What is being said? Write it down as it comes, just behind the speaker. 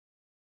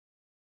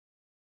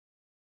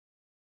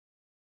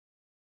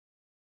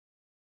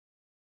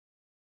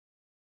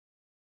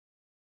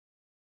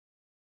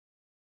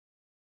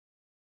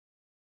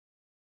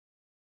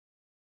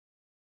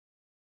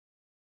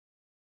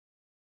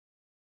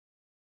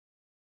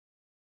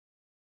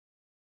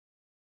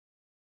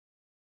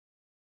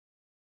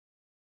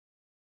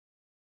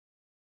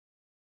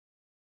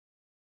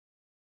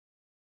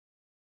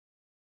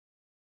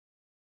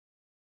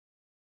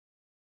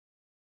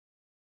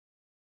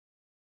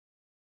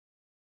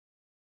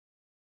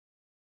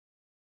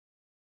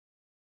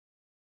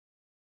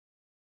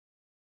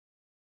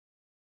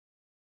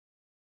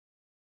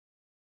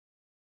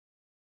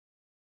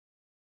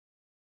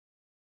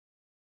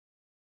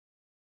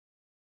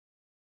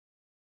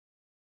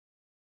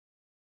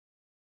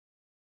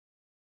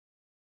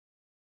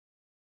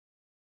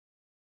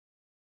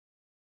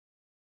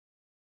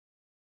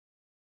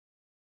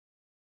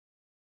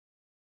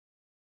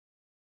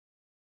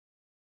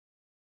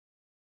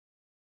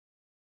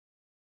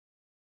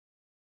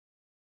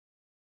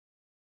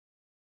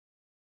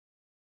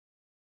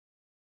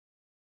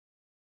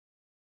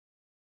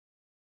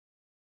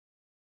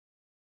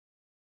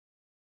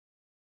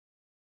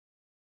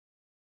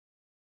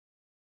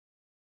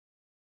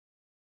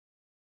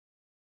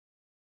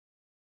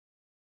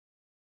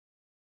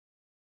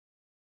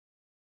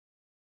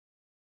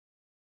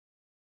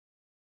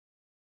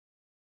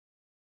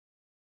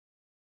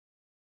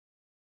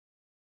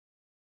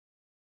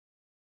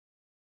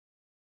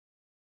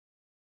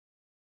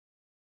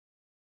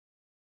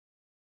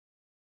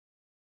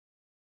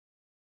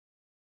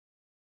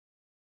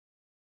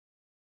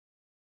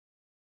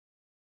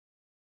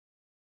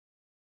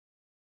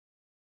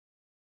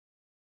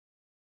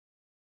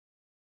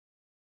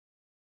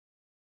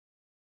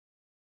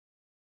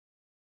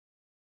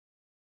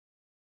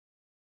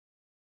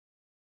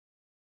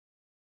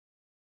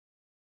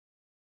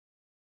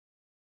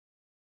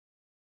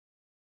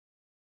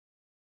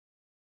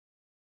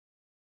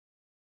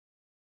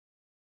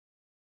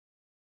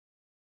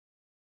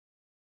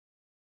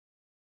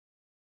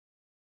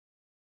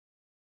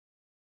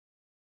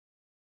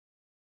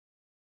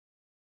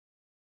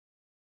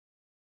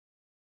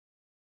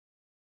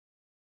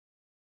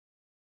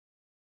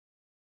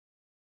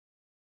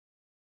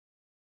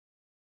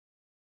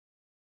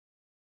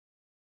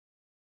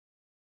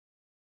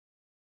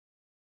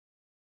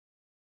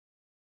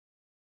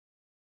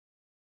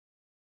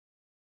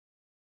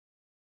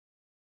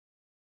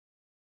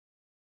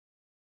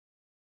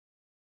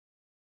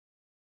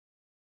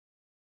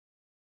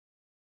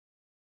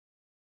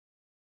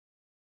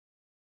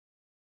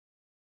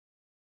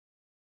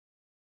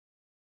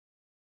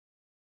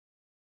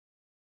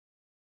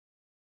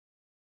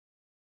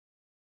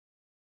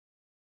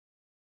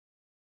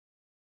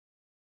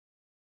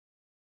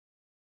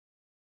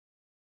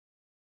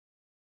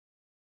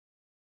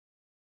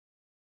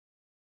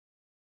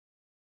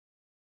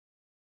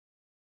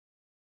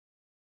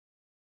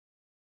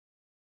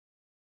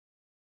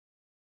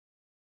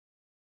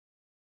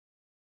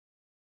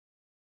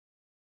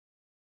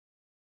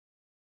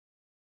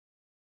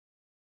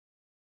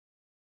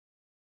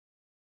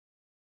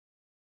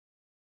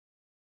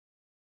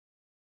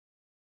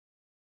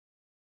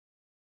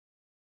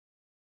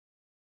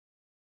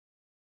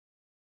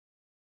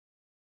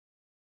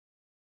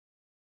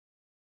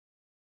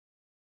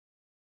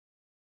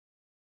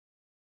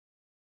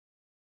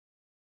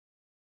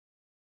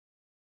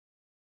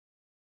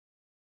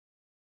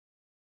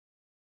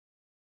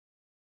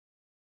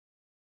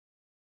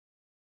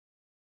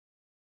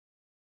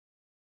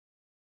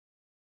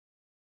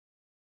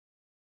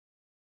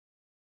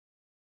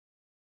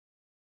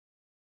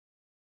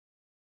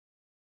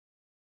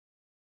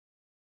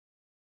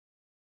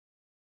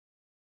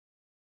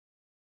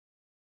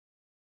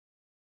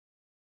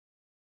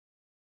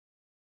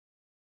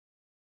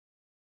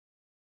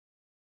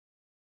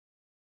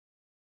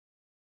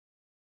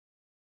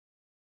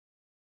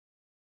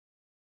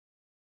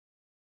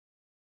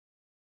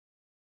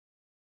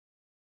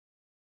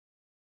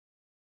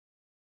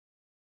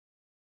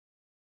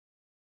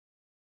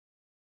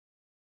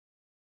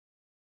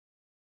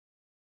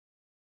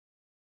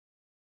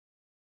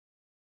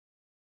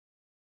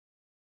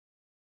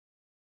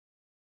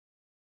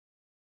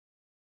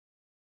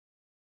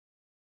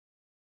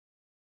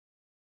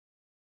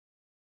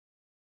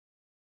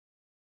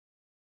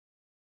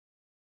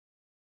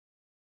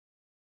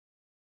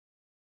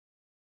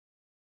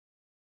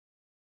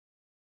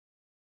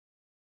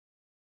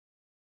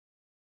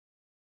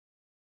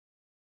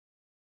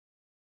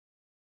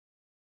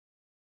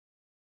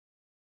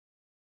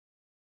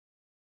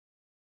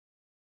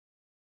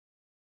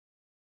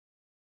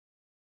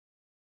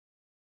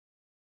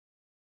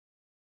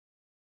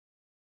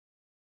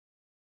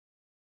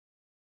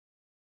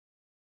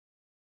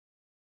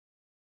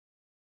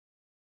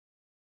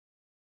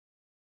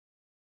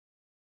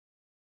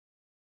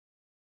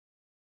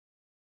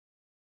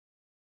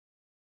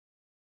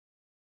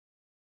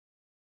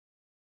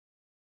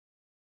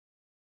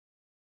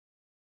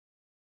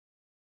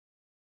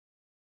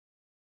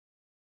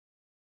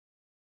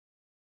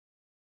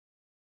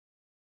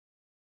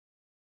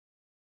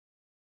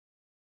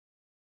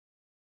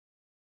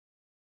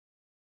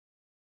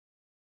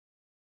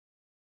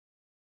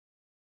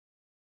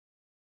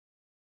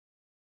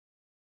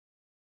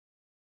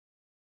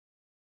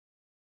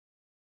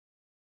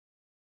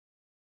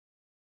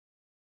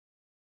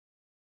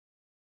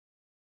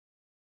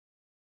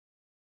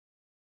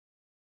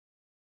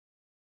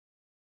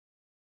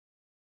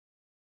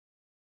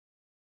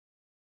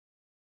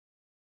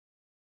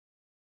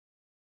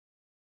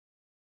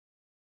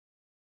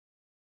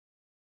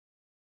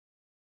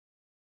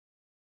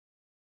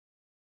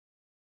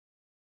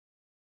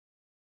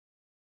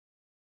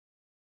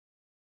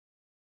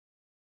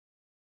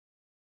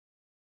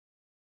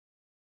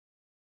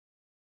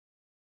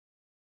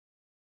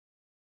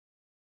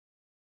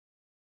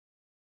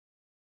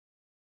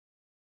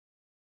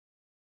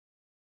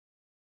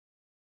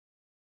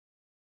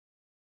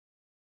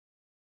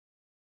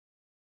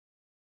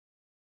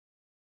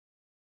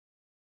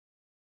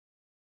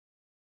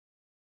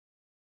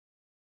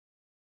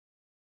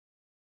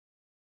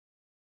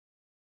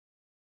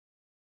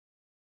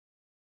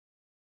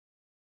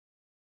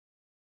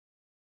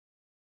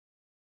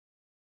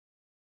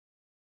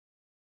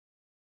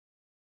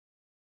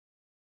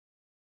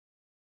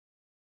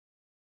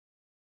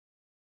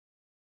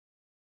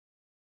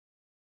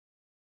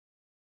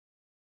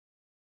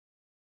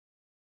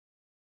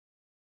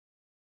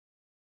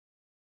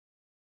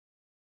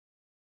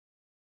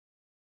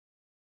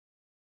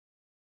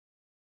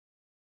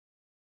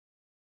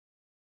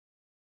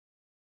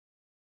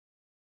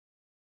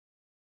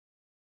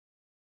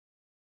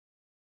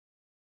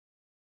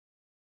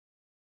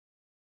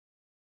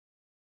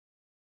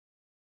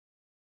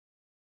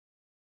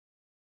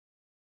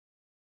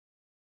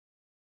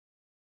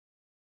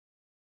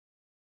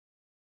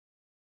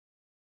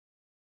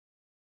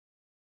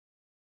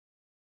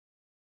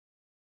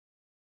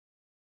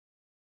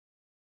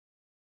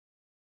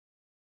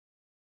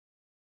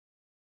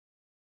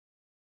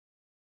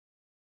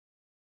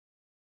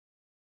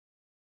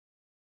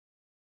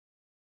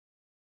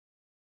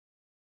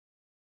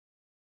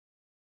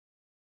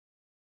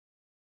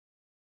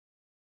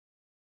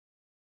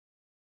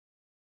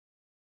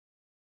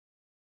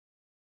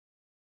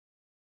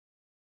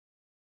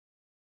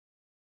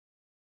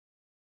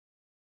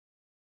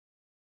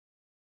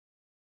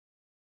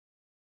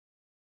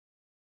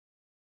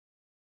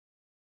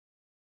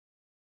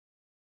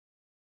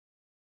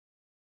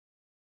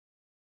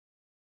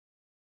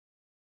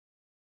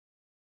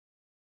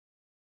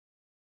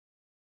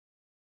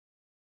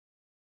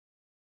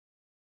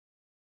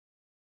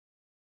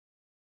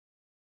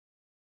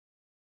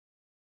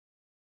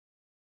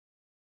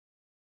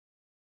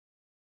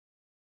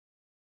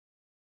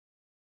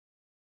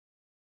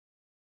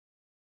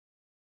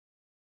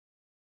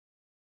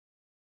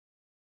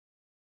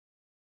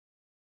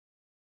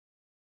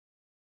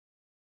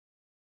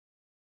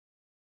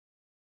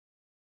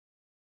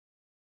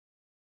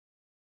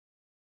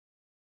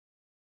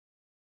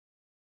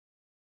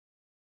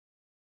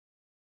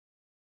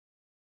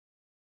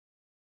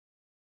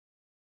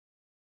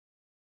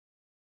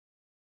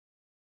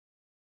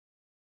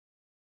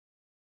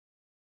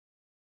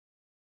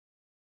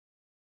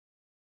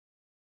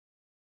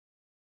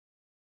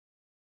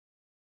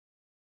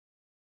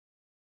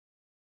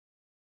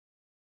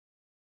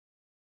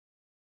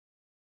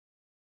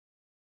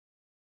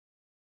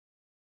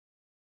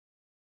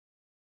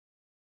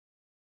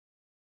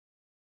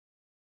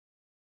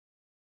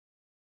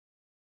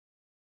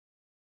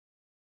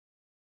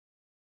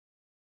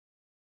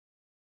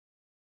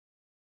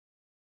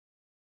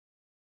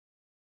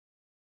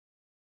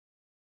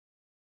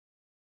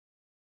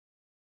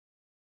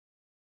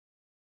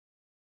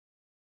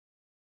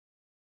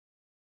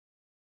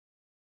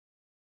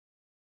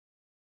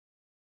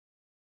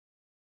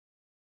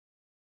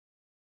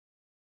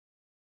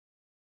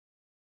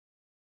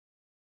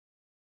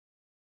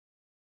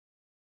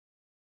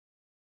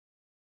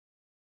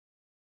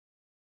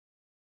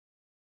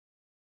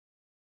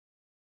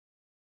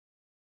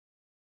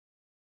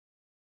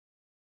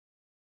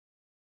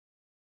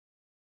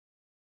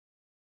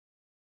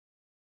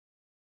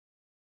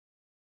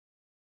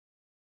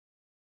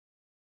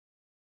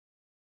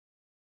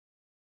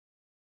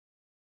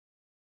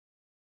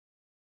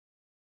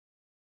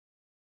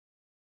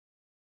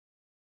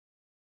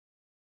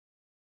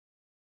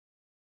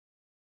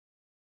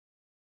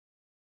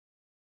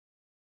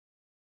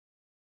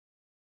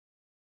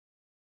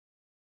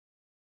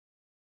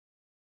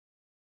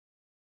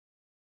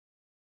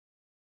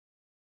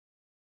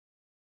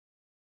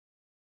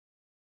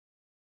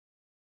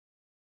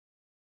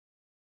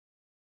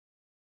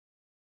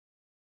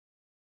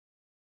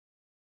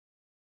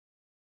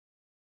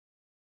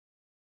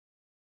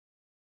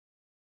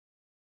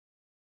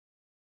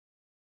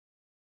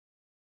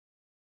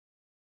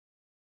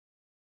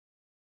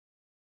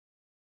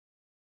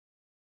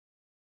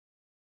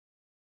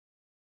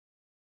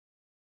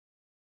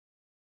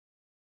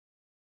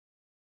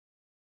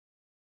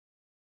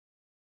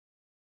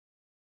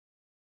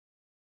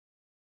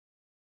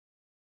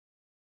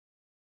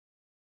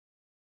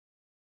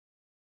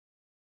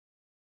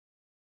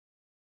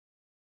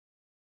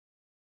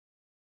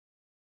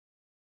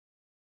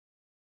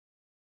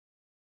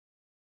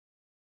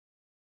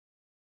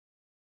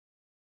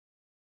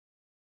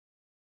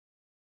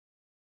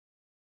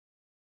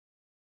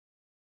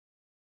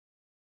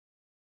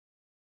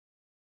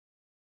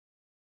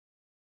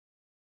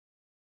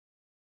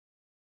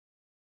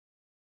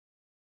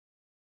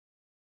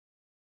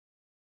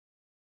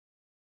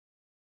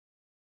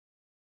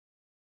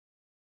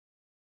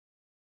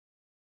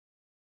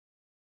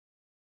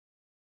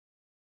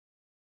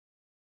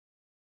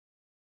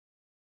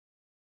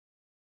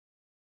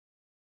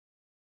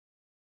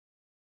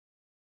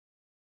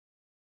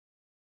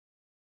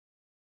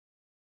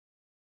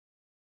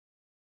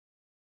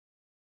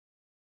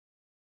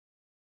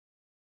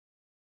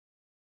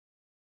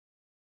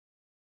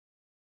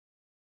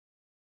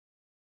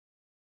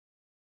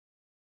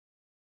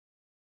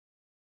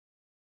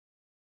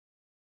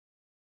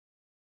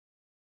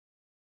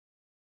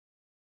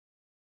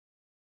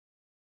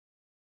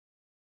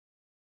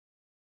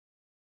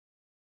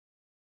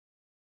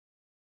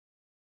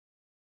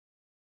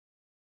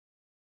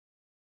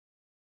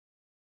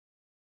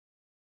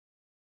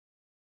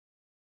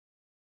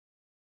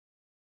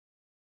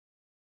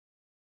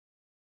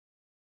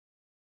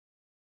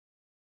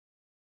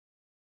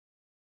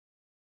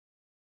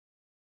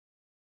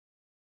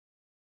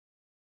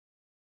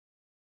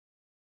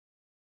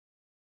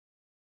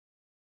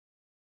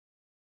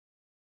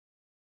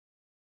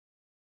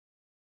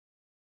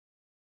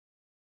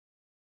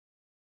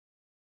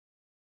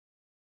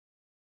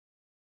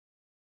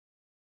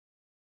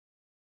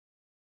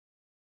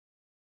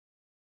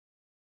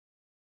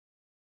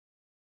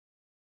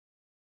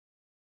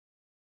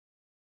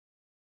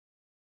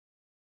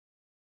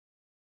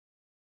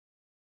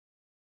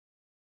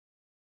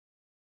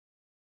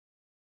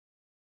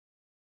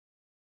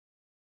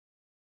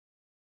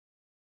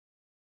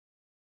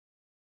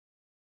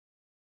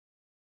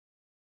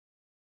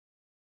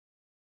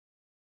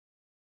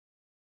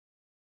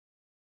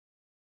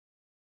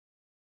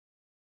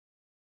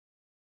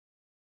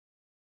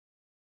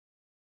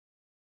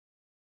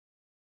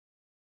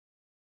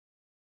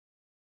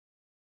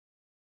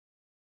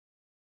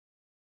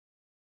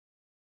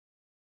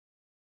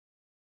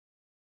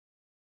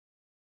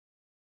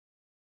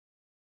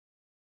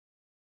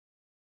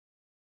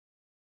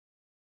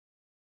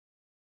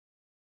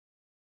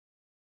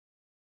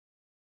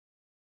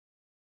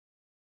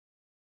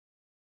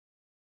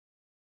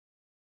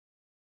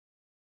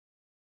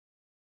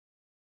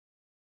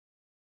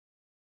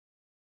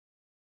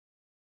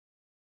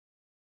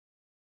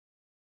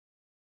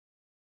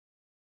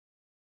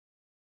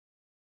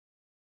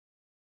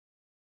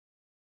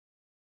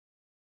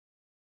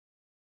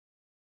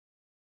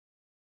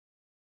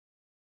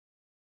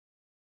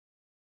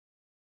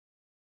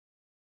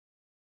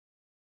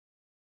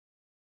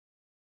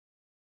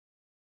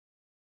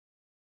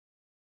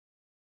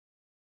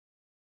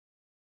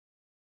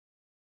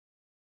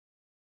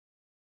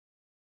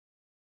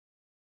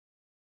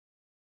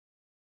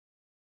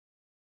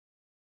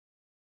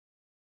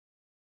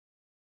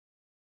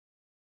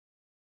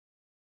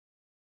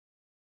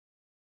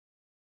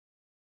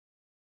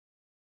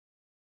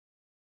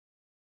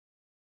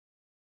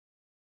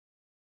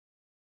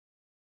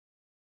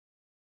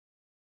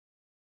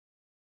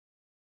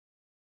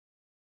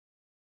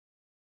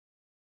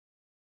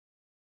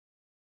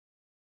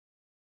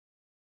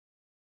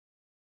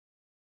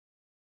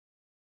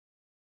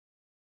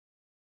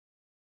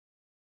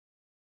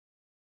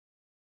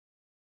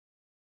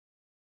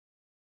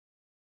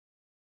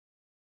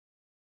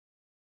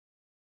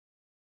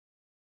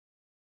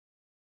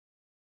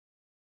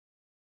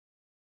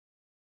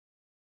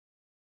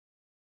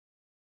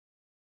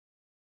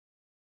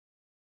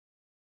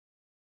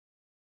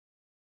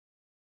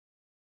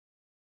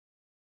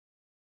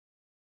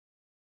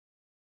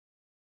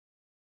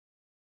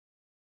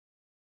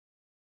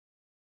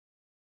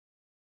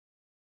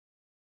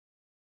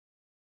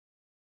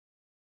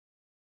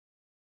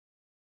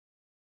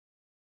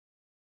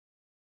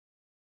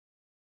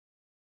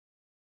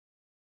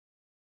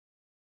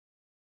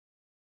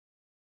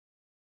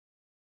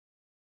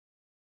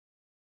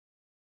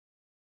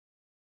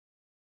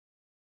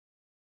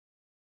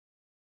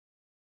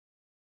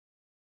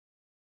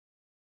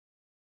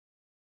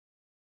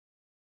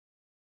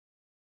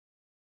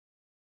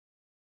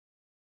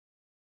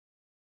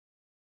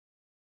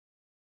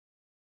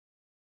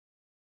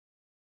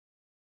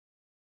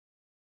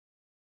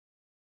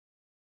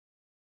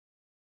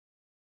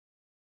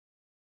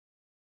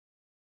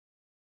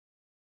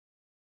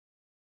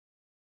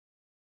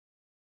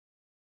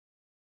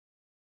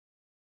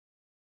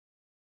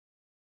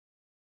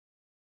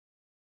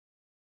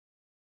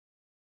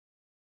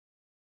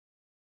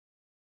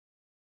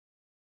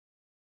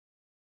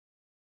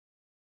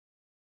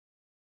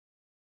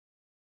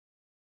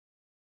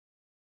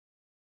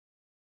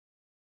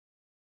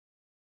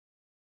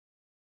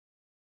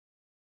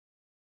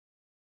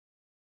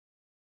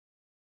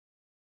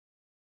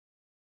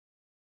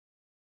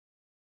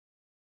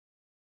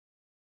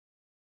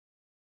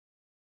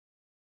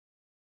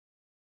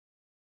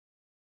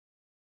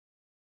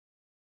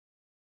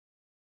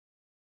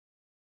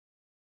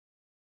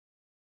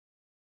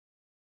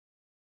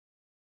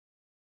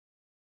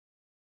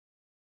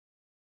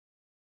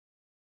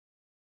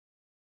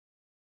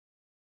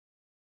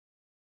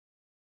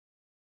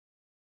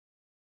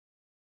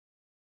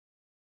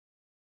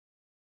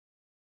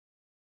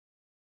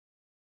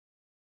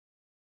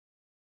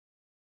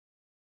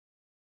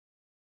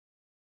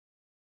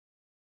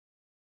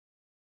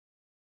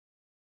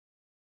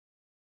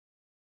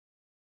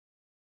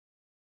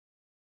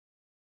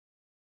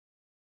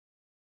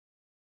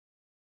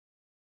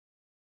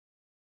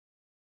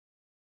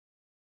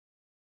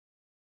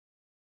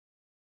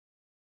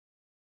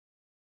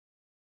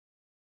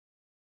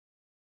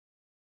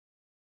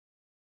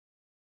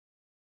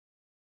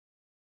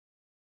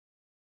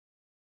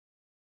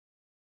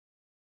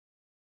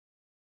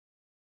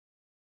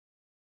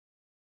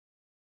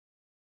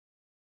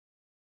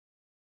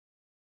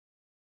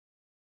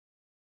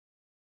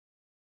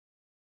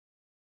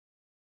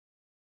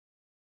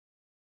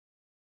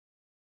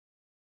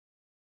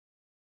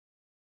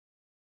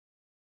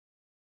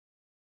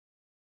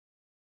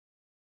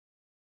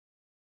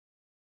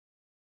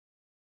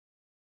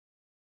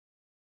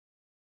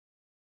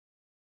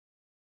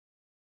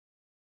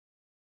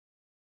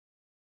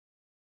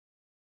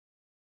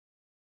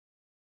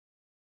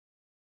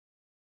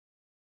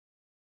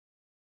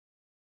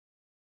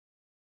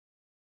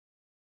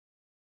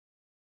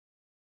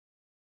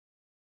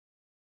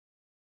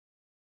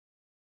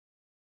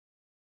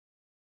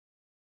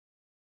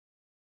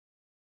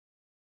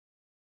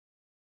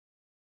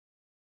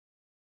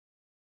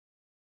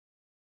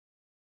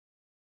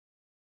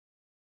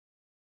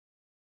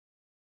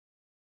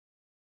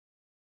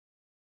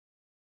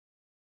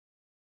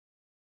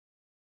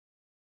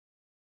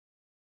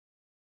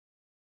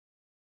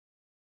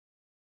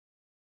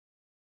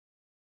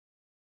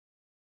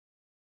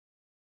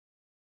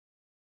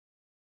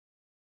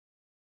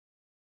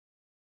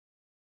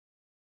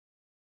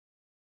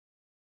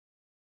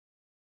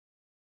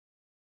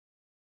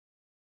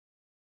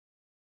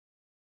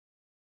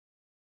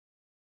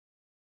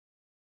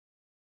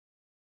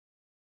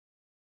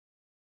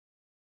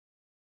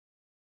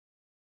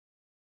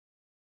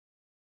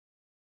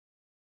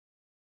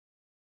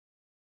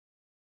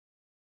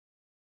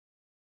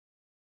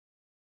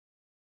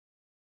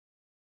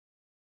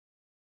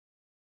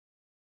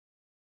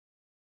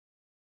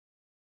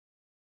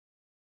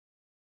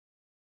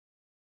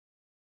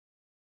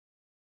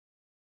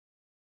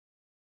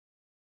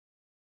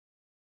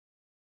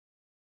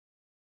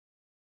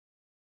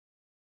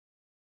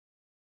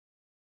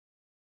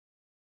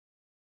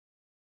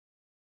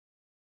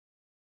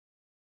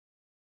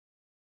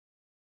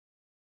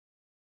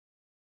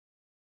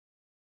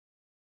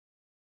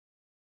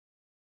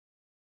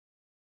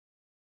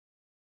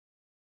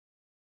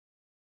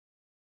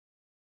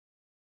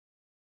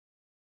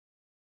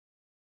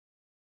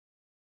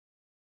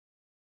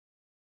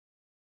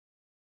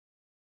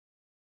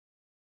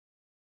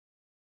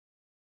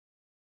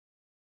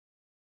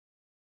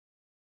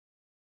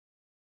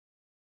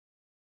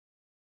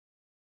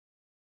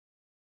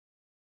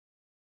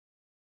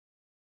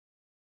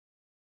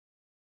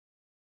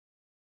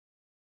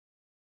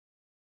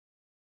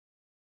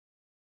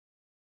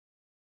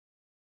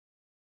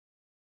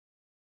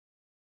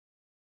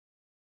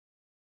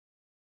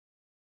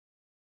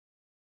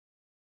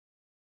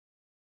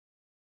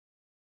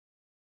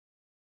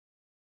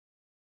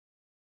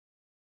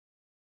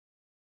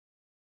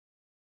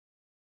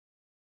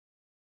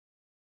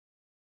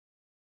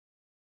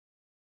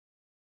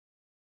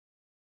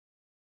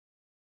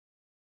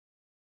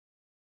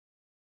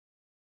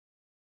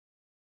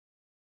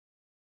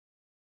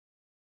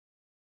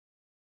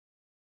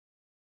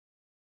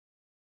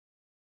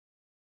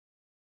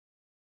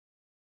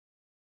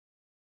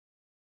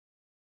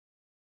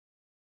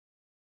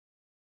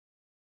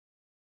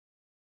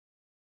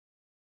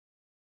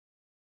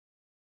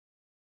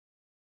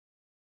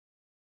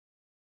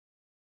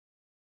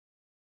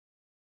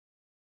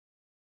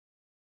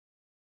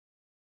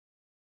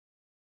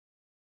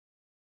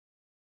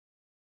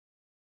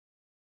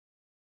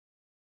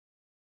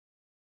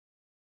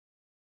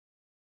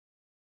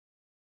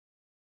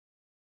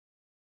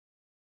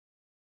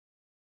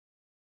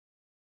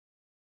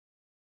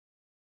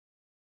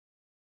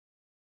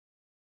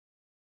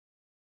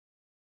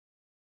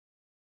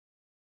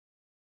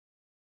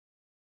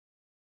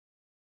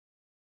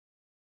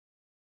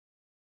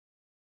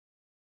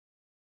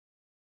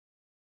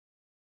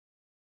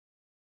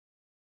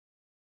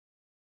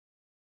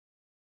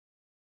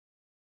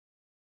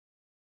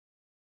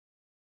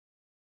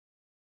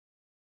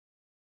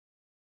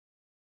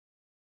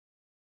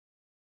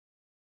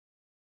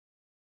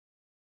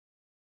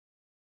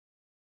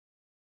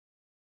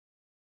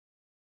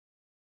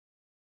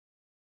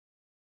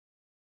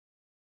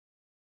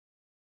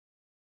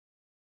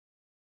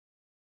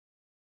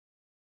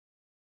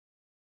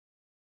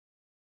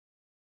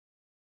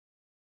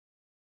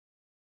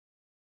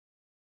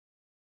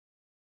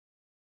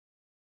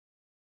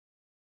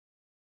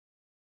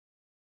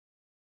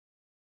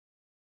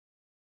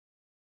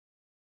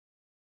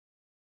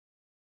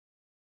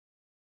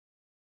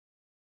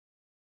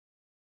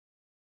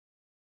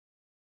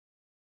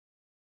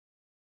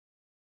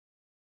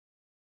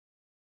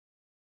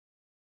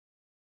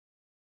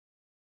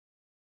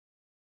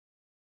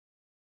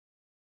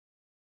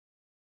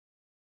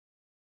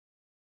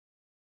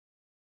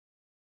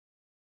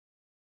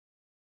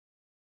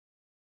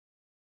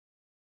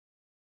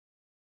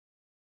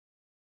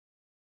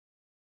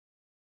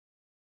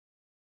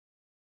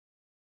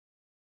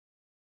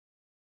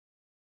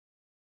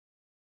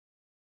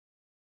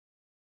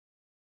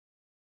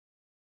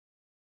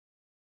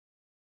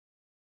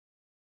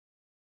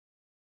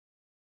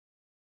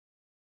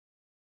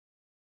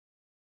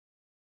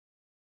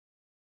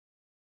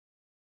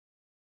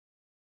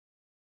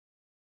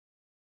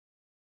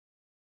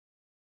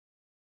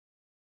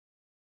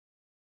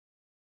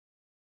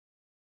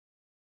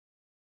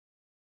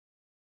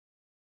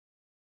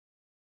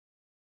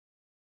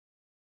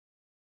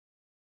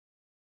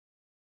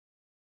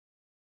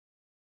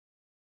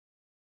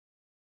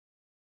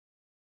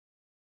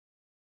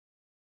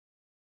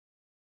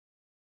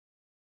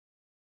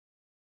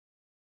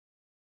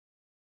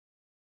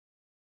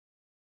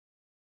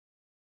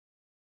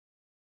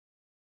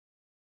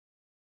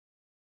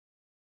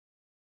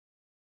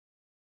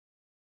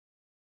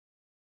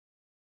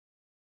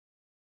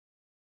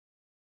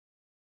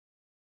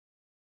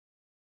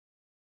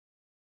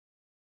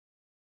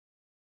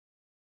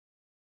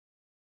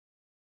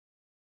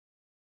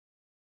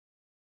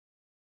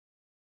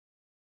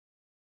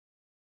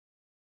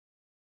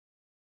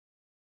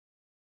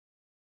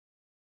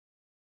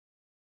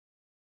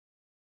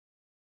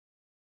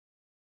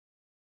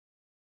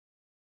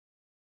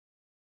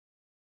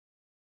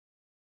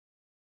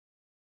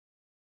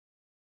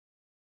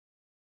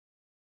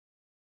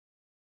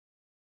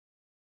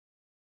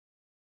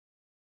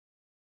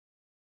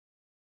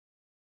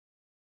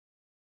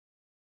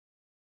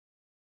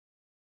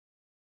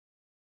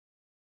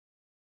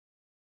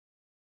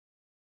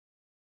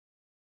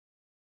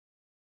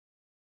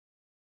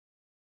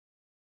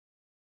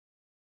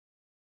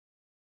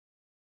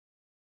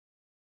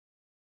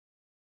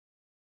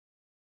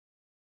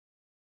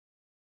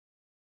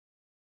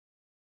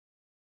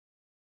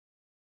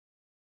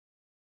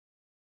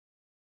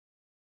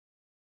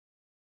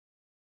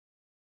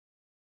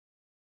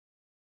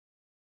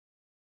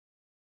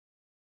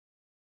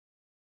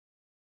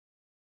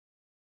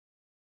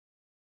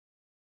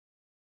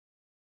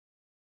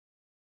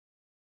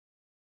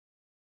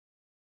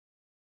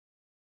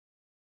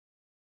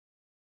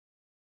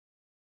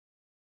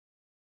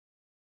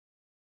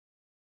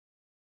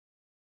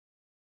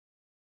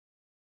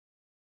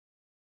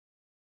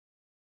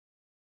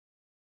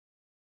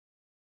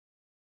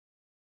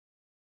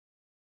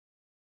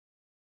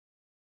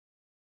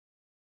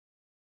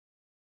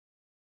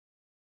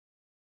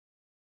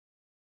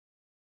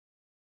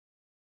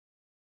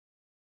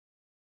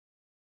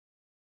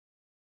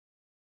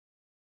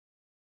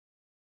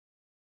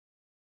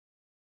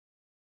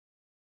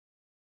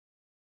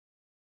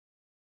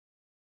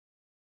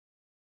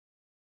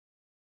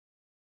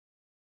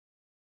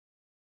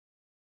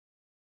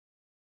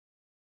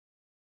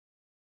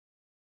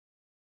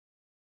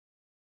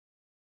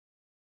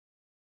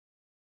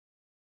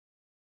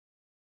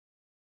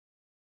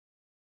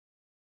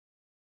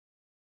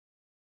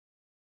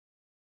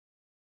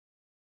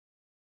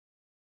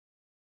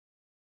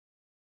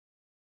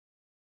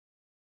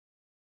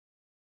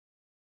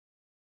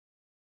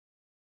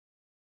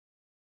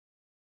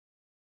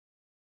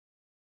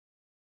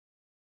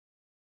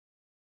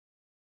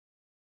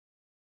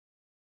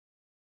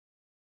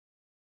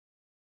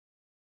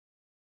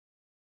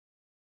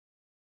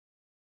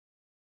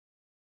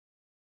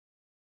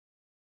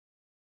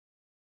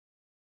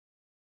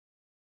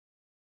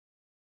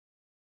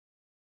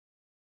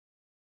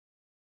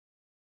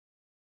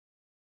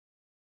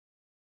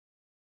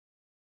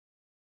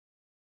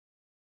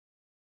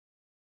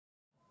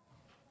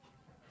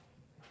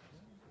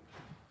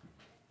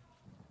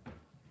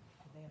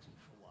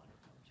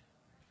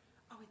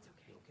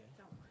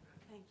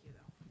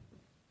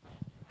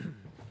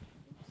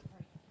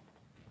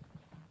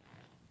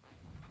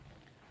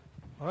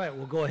All right,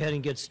 we'll go ahead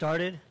and get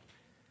started.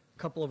 A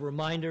couple of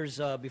reminders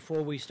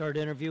before we start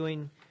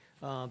interviewing.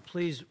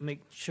 Please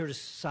make sure to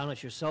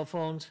silence your cell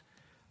phones.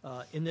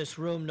 In this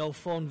room, no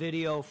phone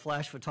video,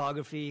 flash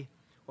photography,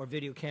 or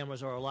video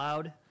cameras are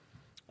allowed.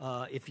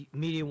 If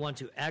media want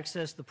to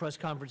access the press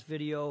conference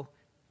video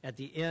at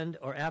the end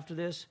or after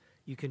this,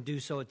 you can do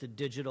so at the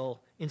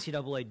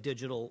NCAA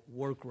digital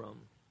workroom.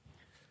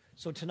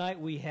 So tonight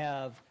we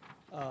have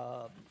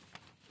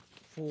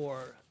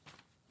for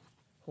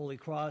Holy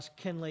Cross,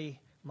 Kinley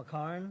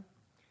McCarn,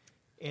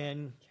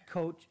 and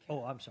Coach,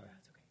 oh, I'm sorry.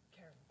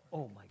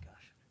 Oh, my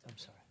gosh, I'm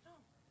sorry.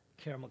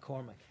 Kara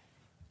McCormick,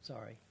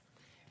 sorry.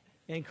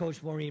 And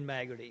Coach Maureen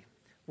Maggerty.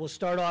 We'll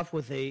start off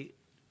with a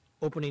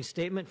opening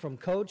statement from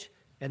Coach,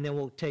 and then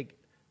we'll take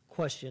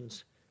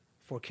questions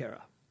for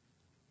Kara.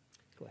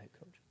 Go ahead,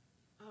 Coach.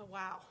 Oh,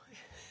 wow.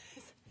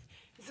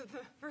 This is the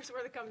first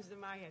word that comes to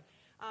my head.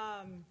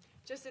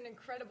 Just an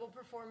incredible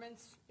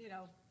performance, you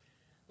know,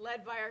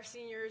 led by our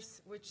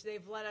seniors, which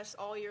they've led us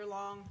all year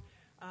long.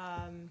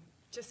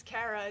 Just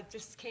Kara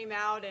just came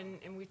out,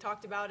 and we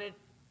talked about it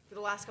for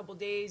the last couple of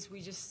days.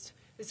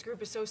 This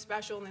group is so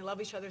special, and they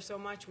love each other so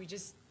much. We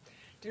just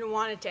didn't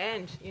want it to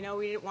end. You know,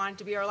 we didn't want it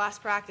to be our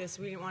last practice.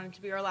 We didn't want it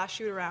to be our last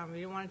shoot-around. We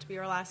didn't want it to be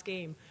our last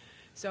game.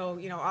 So,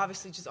 you know,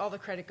 obviously just all the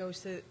credit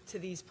goes to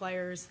these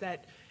players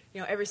that,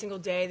 you know, every single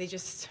day they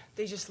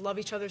just love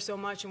each other so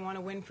much and want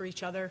to win for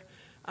each other.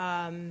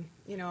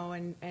 You know,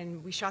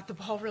 and we shot the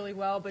ball really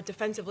well, but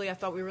defensively I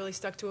thought we really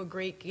stuck to a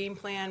great game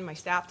plan. My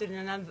staff did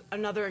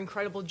another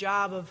incredible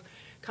job of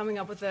coming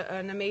up with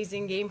an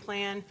amazing game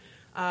plan.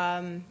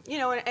 You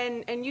know,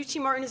 and UT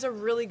Martin is a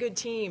really good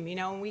team, you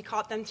know, and we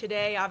caught them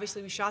today.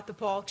 Obviously we shot the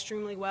ball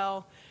extremely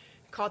well,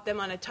 caught them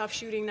on a tough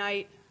shooting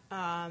night,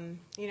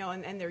 you know,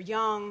 and they're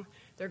young.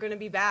 They're going to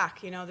be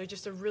back, you know, they're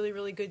just a really,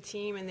 really good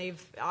team, and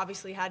they've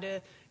obviously had to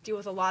deal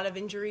with a lot of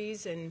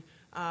injuries, and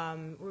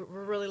we're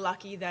really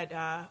lucky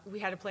that we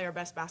had to play our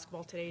best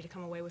basketball today to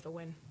come away with a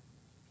win.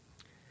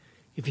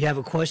 If you have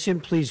a question,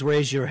 please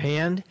raise your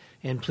hand,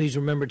 and please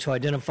remember to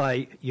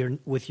identify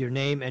with your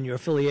name and your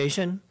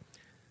affiliation.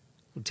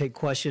 We'll take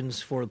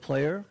questions for the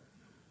player.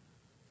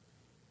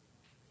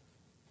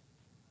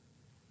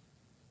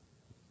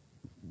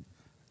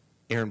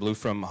 Aaron Blue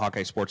from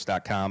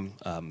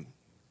HawkeyeSports.com.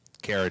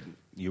 Kara,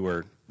 you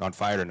were on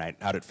fire tonight.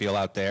 How did it feel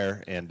out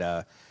there, and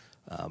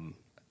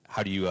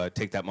how do you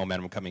take that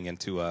momentum coming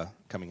into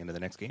the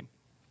next game?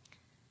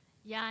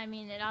 Yeah, I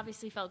mean, it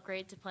obviously felt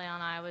great to play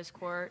on Iowa's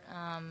court.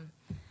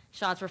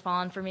 Shots were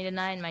falling for me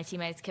tonight, and my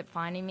teammates kept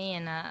finding me,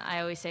 and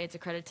I always say it's a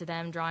credit to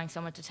them drawing so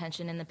much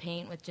attention in the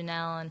paint with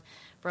Janelle and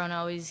Brona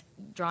always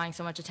drawing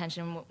so much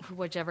attention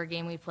whichever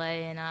game we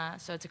play,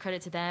 and so it's a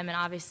credit to them, and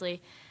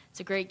obviously it's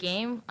a great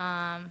game,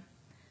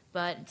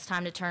 but it's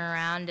time to turn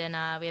around,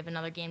 and we have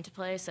another game to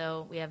play,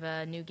 so we have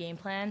a new game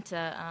plan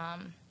to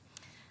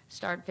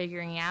start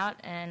figuring out,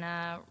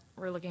 and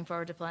we're looking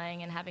forward to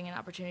playing and having an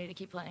opportunity to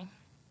keep playing.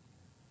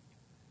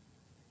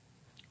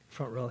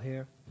 Front row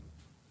here.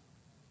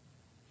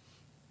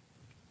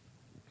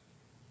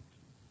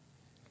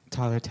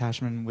 Tyler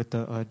Tashman with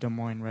the Des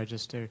Moines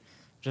Register.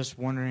 Just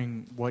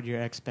wondering what your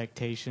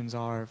expectations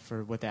are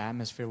for what the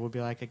atmosphere will be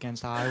like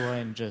against Iowa,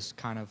 and just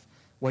kind of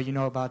what you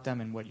know about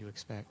them and what you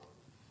expect.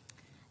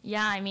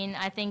 Yeah, I mean,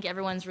 I think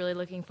everyone's really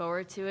looking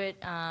forward to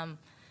it.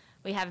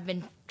 We have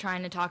been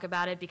trying to talk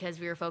about it because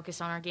we were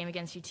focused on our game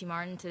against UT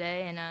Martin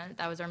today, and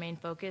that was our main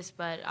focus.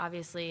 But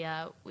obviously,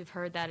 we've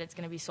heard that it's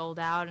going to be sold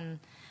out, and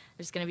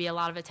there's going to be a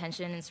lot of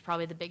attention. It's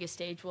probably the biggest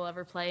stage we'll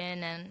ever play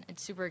in, and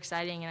it's super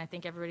exciting, and I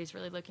think everybody's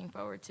really looking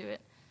forward to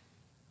it.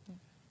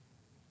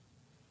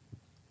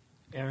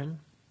 Aaron?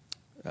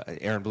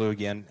 Aaron Blue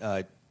again.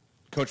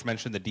 Coach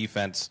mentioned the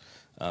defense.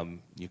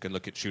 You can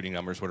look at shooting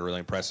numbers, what are really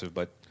impressive,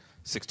 but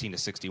 16 to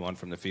 61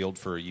 from the field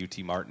for UT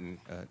Martin.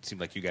 It seemed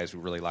like you guys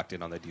were really locked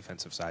in on the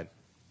defensive side.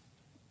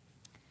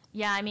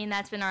 Yeah, I mean,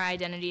 that's been our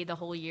identity the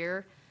whole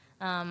year.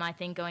 I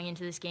think going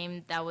into this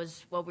game, that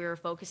was what we were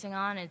focusing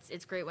on.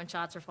 It's great when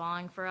shots are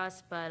falling for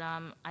us, but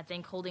I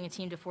think holding a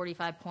team to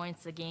 45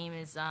 points a game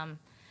is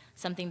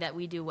something that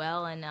we do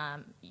well, and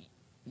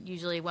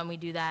usually when we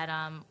do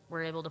that,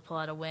 we're able to pull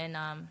out a win.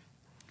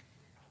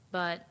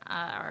 But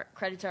our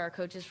credit to our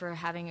coaches for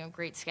having a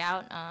great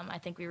scout. I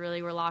think we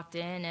really were locked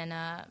in,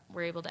 and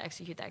we're able to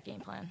execute that game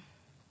plan.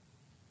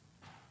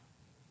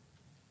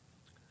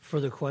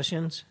 Further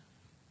questions?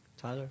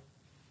 Tyler?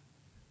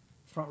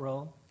 Front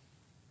row.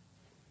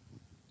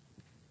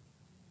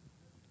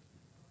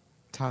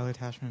 Tyler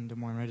Tashman, Des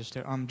Moines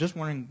Register. Just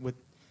wondering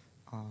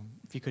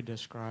if you could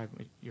describe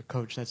your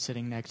coach that's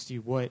sitting next to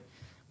you. What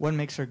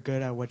makes her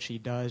good at what she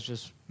does?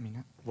 Just, I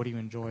mean, what do you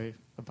enjoy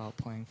about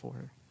playing for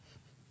her?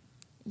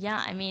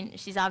 Yeah, I mean,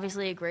 she's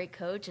obviously a great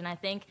coach, and I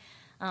think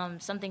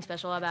something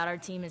special about our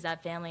team is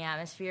that family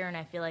atmosphere, and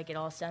I feel like it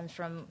all stems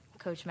from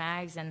Coach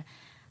Maggs, and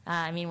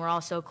I mean, we're all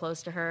so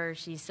close to her.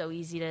 She's so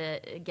easy to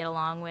get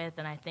along with,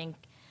 and I think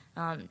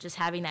just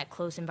having that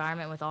close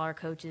environment with all our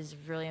coaches is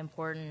really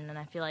important, and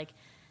I feel like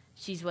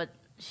she's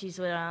she's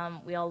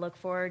what we all look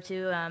forward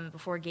to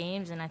before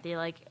games, and I feel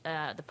like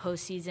the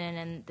postseason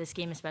and this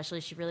game especially,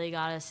 she really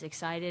got us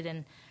excited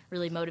and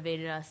really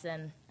motivated us,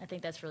 and I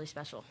think that's really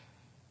special.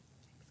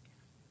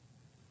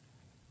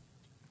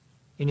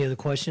 Any other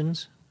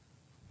questions?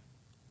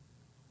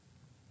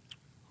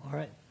 All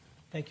right.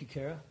 Thank you,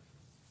 Kara.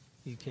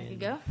 You can. There you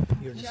go.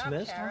 You're Good job,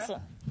 dismissed. Kara.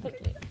 Awesome.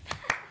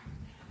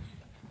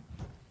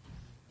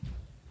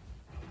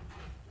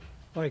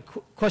 All right.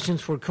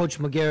 Questions for Coach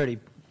McGarity.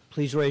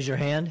 Please raise your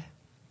hand.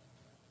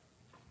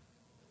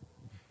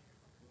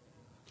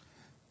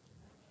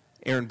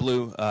 Aaron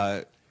Blue,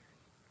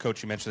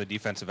 Coach, you mentioned the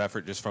defensive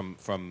effort. Just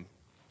from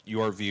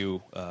your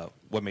view,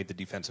 what made the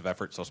defensive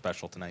effort so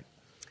special tonight?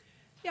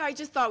 Yeah, I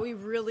just thought we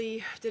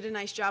really did a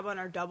nice job on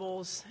our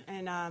doubles,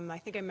 and I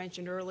think I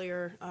mentioned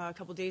earlier a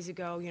couple days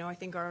ago, I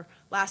think our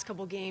last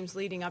couple games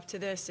leading up to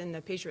this in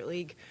the Patriot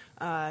League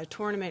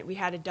tournament, we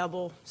had to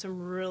double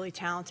some really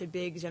talented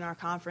bigs in our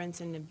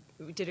conference, and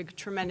we did a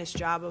tremendous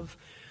job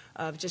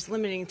of just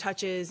limiting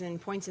touches and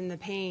points in the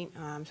paint.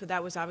 So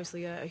that was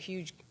obviously a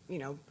huge,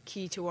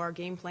 key to our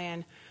game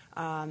plan,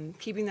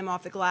 keeping them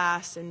off the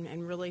glass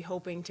and really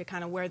hoping to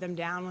kind of wear them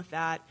down with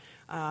that.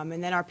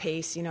 And then our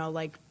pace,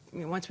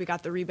 once we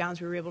got the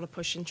rebounds, we were able to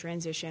push in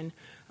transition.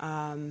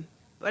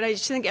 But I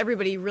just think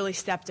everybody really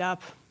stepped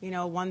up,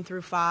 1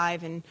 through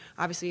 5. And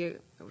obviously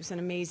it was an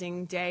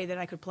amazing day that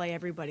I could play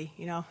everybody.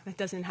 That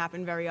doesn't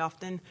happen very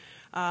often.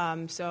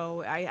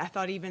 So I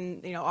thought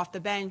even, off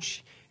the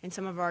bench and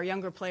some of our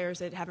younger players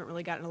that haven't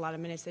really gotten a lot of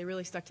minutes, they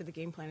really stuck to the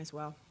game plan as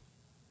well.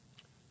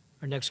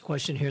 Our next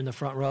question here in the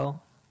front row.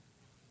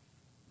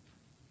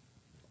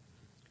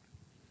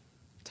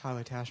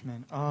 Tyler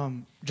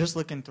Tashman. Just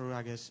looking through,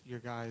 I guess, your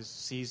guys'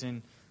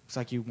 season, looks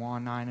like you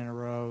won 9 in a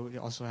row. You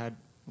also had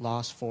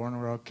lost 4 in a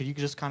row. Could you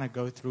just kind of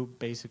go through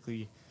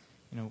basically,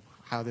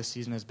 how this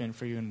season has been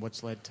for you and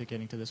what's led to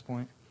getting to this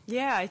point?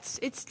 Yeah,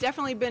 it's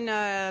definitely been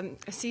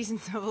a season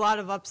of a lot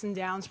of ups and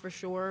downs for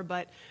sure.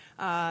 But,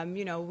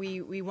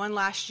 we won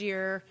last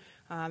year.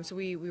 So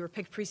we were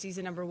picked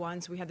preseason number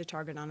 1, so we had the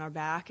target on our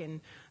back. And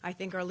I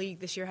think our league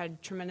this year had a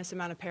tremendous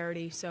amount of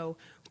parity. So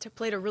we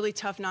played a really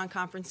tough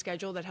non-conference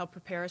schedule that helped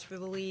prepare us for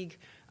the league.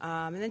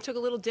 And then took a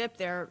little dip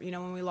there,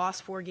 when we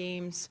lost 4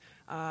 games.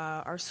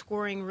 Our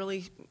scoring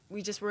really,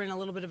 we just were in a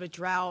little bit of a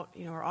drought.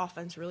 Our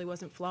offense really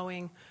wasn't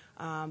flowing.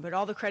 But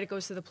all the credit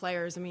goes to the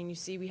players. I mean, you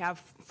see we have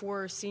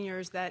 4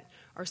 seniors that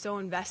are so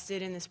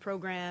invested in this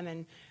program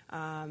and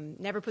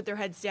never put their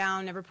heads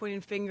down, never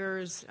pointed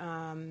fingers.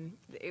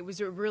 It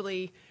was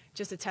really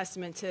just a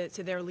testament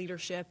to their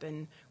leadership,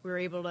 and we were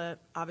able to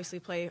obviously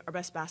play our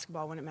best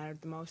basketball when it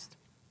mattered the most.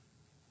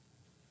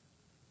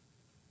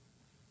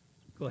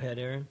 Go ahead,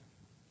 Aaron.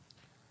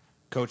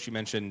 Coach, you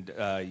mentioned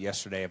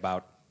yesterday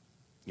about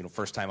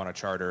first time on a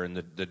charter and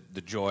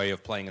the joy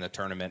of playing in the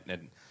tournament,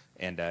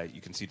 and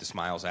you can see the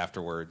smiles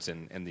afterwards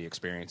and the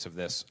experience of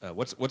this.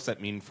 What's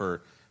that mean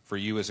for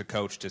you as a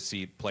coach to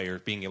see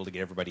players being able to get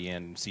everybody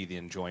in, see the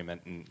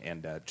enjoyment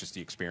and just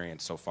the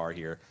experience so far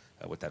here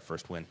with that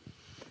first win?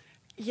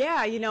 Yeah,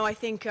 I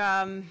think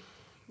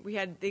we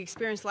had the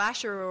experience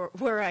last year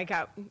where I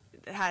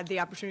had the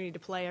opportunity to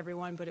play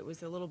everyone, but it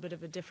was a little bit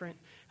of a different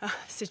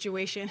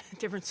situation,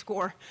 different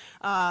score.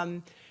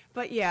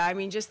 But yeah, I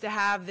mean, just to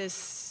have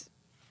this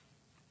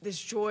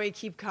joy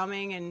keep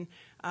coming and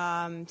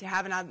to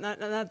have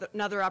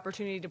another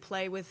opportunity to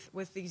play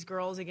with these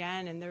girls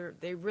again, and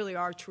they really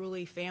are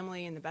truly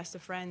family and the best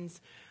of friends.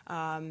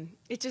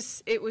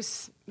 It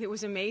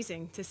was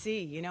amazing to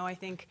see. I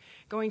think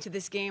going to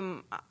this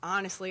game,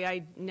 honestly,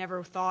 I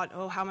never thought,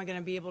 how am I going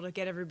to be able to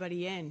get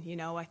everybody in?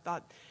 I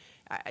thought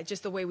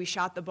just the way we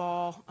shot the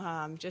ball,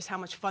 just how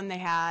much fun they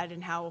had,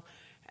 and how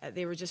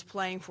they were just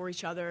playing for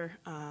each other,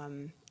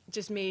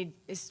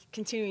 is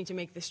continuing to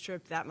make this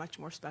trip that much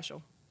more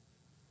special.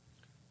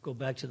 Go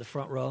back to the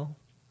front row.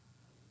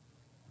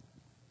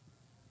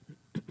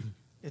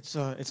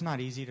 It's not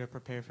easy to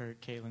prepare for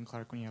Caitlin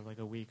Clark when you have like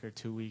a week or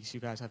 2 weeks. You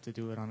guys have to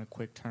do it on a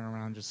quick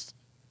turnaround. Just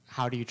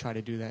how do you try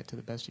to do that to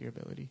the best of your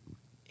ability?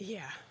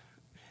 Yeah,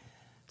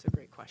 it's a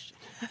great question.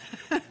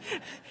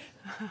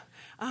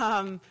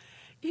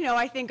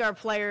 I think our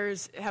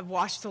players have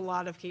watched a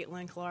lot of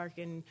Caitlin Clark,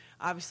 and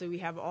obviously we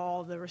have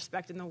all the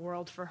respect in the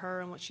world for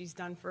her and what she's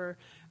done for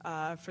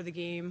the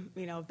game,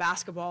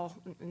 basketball,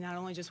 not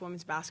only just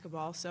women's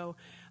basketball. So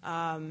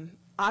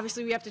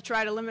obviously we have to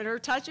try to limit her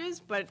touches,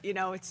 but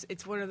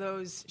it's one of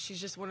those. She's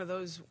just one of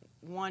those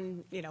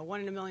one in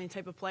a million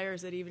type of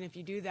players that even if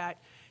you do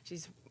that,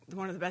 she's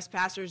one of the best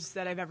passers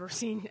that I've ever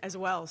seen as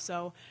well.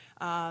 So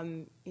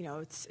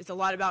it's a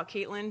lot about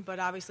Caitlin, but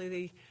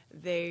obviously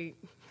they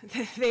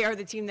are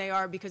the team they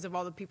are because of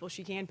all the people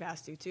she can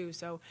pass to too.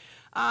 So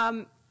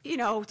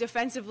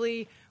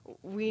defensively,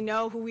 we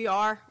know who we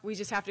are. We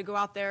just have to go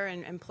out there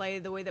and play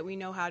the way that we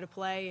know how to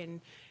play,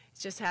 and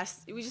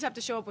we just have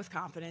to show up with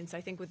confidence.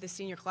 I think with this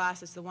senior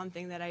class, it's the one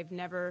thing that I've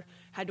never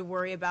had to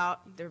worry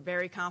about. They're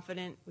very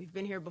confident. We've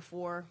been here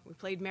before. We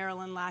played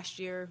Maryland last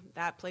year.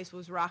 That place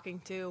was rocking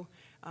too,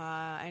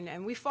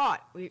 and we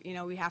fought.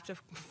 We have to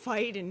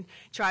fight and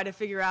try to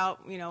figure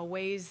out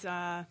ways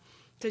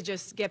to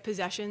just get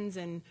possessions,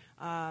 and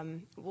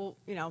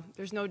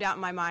there's no doubt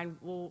in my mind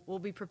we'll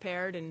be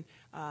prepared, and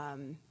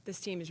this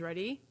team is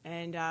ready,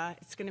 and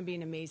it's going to be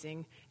an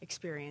amazing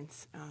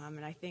experience.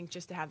 And I think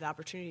just to have the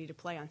opportunity to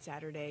play on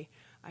Saturday,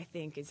 I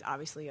think is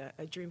obviously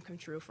a dream come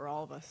true for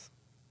all of us.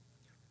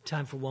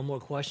 Time for one more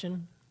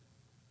question.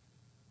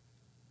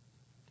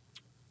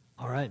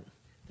 All right.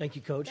 Thank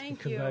you, Coach.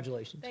 Thank you.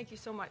 Congratulations. Thank you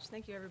so much.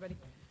 Thank you, everybody.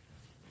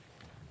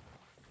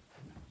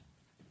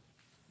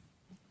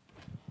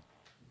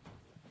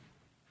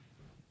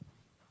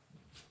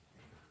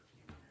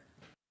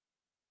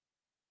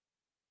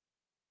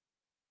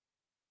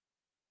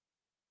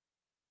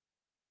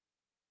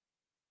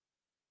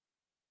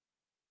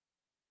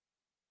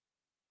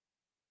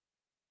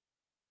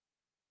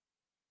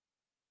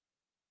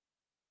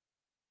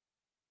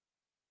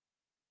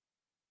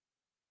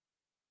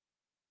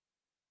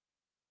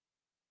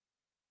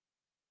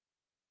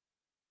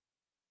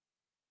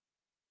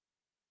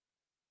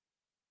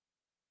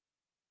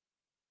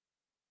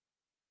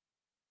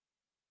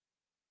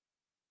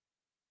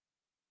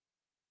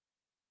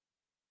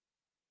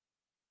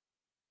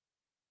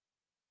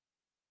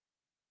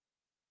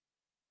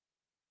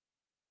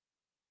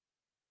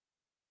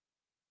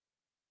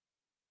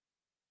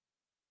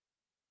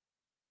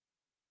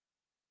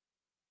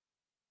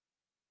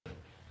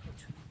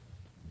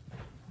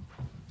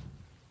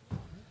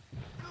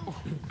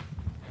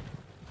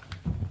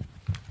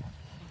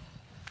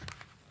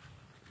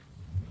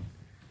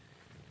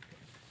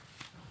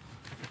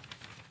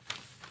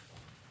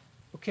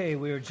 Okay,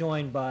 we are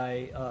joined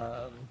by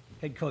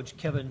head coach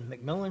Kevin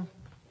McMillan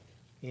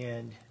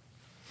and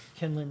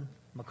Kenlyn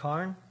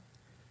McCarn.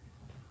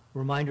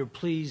 Reminder,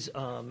 please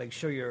make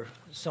sure your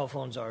cell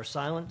phones are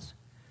silenced.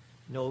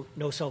 No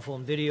cell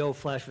phone video,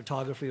 flash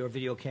photography, or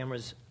video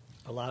cameras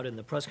allowed in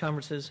the press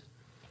conferences.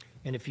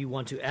 And if you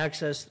want to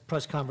access the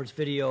press conference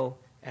video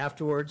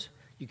afterwards,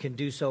 you can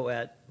do so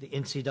at the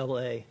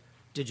NCAA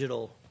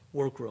digital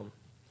workroom.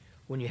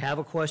 When you have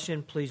a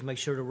question, please make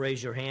sure to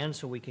raise your hand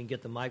so we can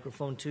get the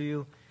microphone to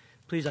you.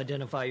 Please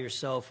identify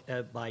yourself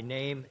by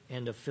name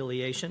and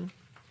affiliation.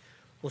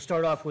 We'll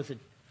start off with the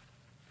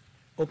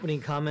opening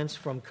comments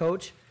from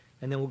Coach,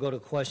 and then we'll go to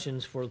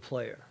questions for the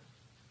player.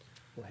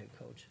 Go ahead,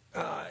 Coach.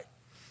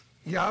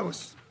 Yeah, I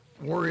was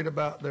worried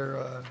about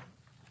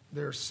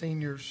their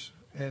seniors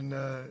and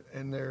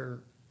their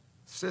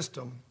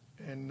system,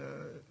 and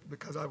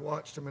because I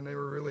watched them and they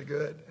were really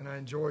good, and I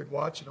enjoyed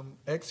watching them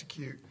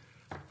execute.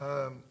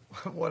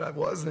 What I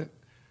wasn't,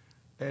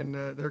 and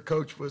their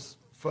coach was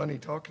funny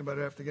talking about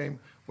it after the game,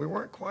 we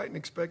weren't quite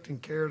expecting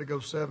Kara to go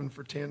 7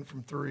 for 10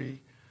 from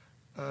 3,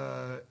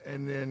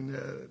 and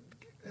then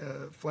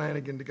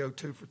Flanagan to go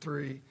 2 for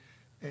 3.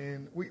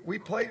 And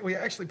we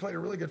actually played a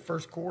really good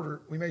first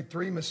quarter. We made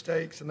 3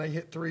 mistakes, and they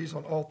hit threes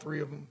on all 3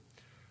 of them.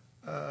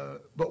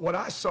 But what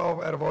I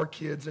saw out of our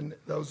kids, and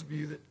those of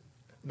you that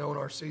know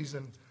our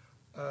season,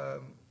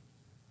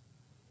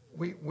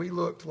 we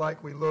looked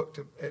like we looked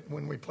at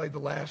when we played the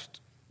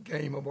last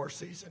game of our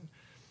season.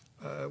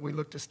 We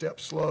looked a step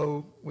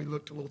slow. We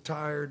looked a little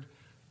tired,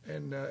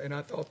 and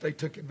I thought they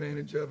took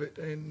advantage of it,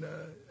 and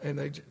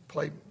they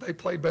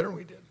played better than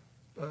we did.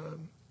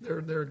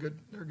 They're a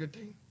good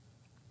team.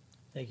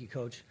 Thank you,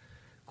 Coach.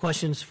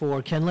 Questions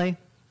for Kenley?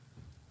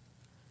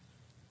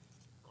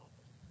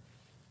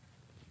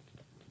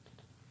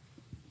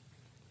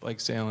 Blake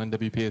Salen,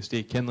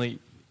 WPSD. Kenley,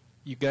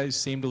 you guys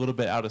seemed a little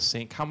bit out of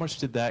sync. How much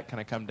did that kind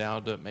of come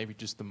down to maybe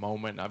just the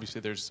moment? Obviously,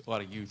 there's a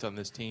lot of youth on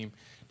this team.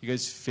 Do you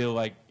guys feel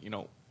like,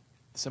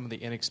 some of the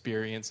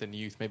inexperience and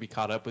youth maybe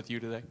caught up with you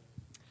today?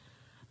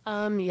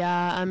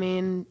 Yeah, I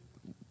mean,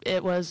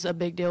 it was a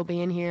big deal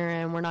being here,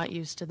 and we're not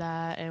used to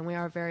that, and we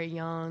are very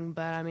young.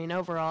 But, I mean,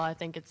 overall, I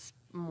think it's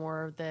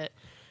more that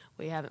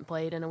we haven't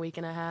played in a week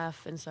and a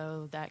half, and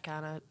so that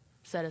kind of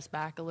set us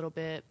back a little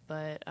bit.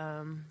 But,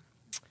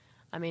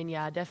 I mean,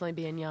 yeah, definitely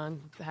being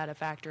young had a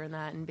factor in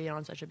that and being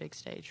on such a big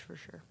stage for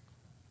sure.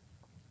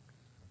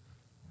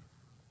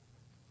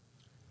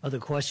 Other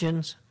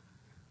questions?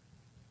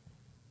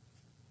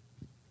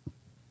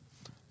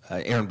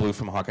 Aaron Blue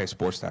from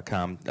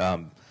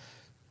HawkeyeSports.com.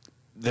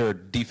 Their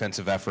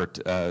defensive effort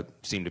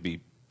seemed to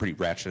be pretty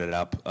ratcheted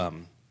up.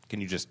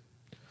 Can you just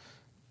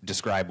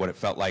describe what it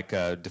felt like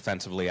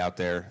defensively out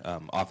there,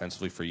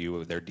 offensively for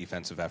you, their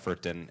defensive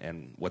effort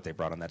and what they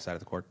brought on that side of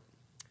the court?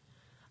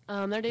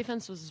 Their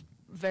defense was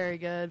very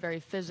good, very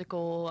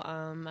physical.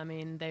 I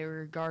mean, they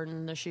were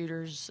guarding the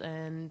shooters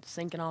and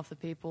sinking off the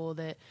people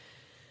that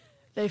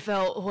they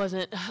felt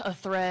wasn't a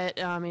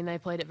threat. I mean, they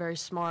played it very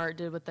smart,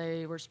 did what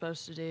they were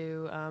supposed to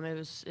do. It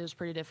was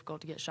pretty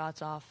difficult to get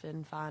shots off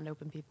and find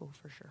open people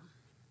for sure.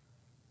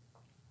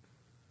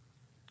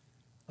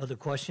 Other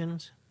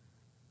questions?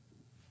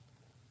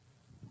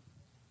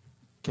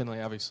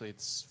 Kenley, obviously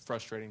it's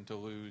frustrating to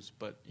lose,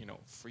 but,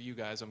 for you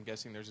guys, I'm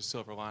guessing there's a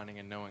silver lining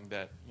in knowing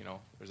that,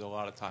 there's a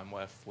lot of time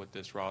left with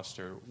this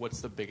roster.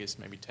 What's the biggest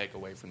maybe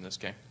takeaway from this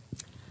game?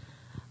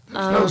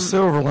 There's no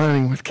silver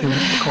lining with Kenley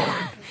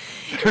McCarn.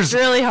 It's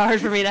really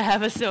hard for me to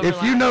have a silver lining.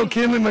 If you know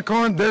Kenley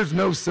McCarn, there's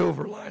no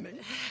silver lining.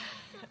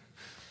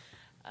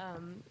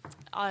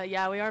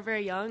 Yeah, we are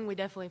very young. We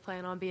definitely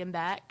plan on being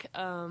back.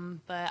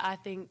 But I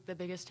think the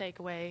biggest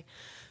takeaway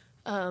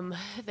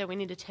that we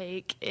need to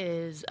take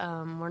is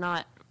we're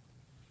not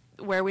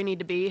where we need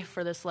to be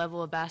for this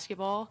level of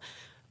basketball.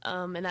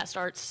 And that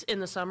starts in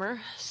the summer.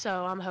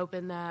 So I'm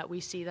hoping that we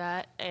see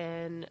that,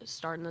 and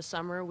starting the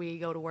summer, we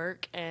go to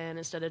work, and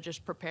instead of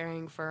just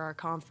preparing for our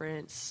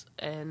conference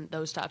and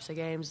those types of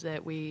games,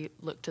 that we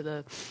look to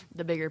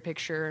the bigger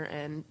picture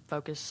and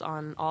focus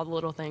on all the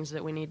little things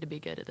that we need to be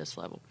good at this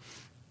level.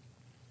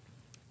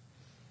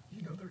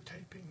 You know they're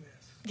taping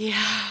this.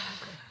 Yeah.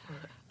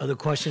 Okay. Other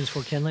questions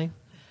for Kenley?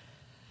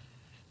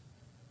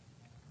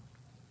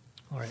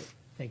 All right.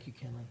 Thank you,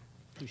 Kenley.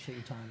 Appreciate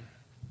your time.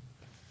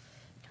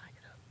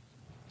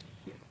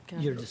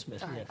 You're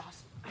dismissed. All right, Yes.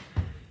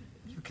 awesome.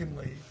 You can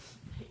leave.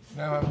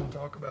 Now I won't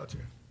talk about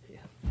you.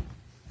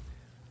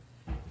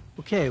 Yeah.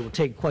 Okay, we'll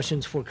take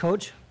questions for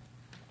Coach.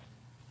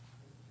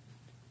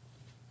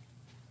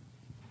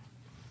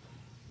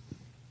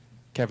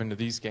 Kevin, do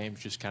these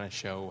games just kind of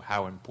show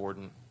how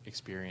important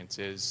experience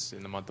is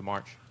in the month of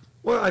March?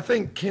 Well, I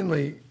think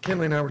Kenley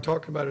and I were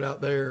talking about it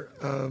out there.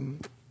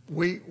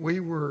 We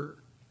were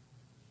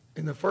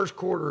in the first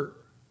quarter.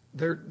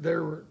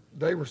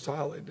 They were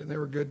solid and they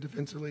were good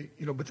defensively,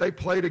 but they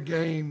played a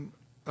game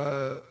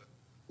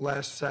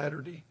last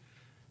Saturday,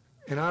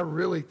 and I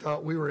really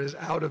thought we were as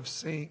out of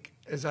sync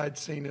as I'd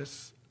seen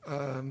us.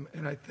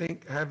 And I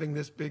think having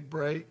this big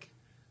break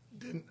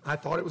I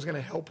thought it was going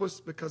to help us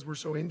because we're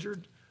so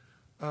injured.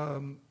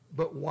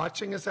 But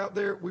watching us out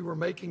there, we were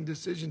making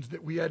decisions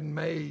that we hadn't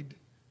made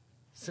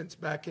since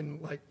back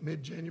in like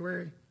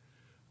mid-January.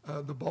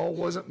 The ball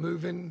wasn't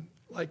moving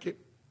like it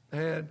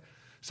had.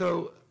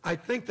 So I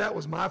think that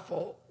was my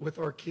fault with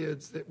our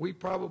kids, that we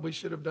probably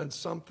should have done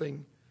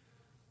something,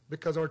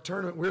 because our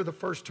tournament, we're the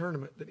first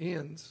tournament that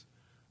ends.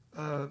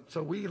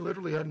 So we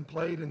literally hadn't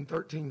played in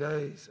 13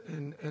 days,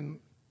 and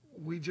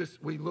we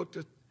just looked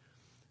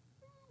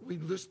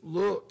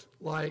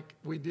like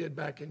we did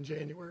back in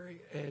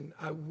January, and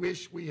I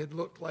wish we had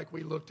looked like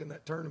we looked in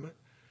that tournament,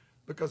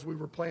 because we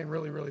were playing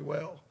really, really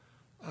well.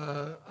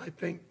 I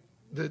think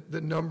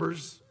the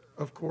numbers,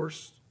 of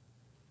course,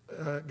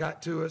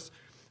 got to us.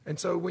 And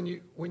so when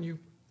you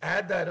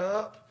add that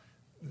up,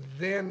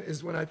 then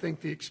is when I think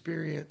the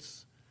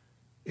experience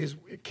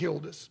it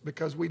killed us,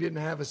 because we didn't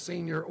have a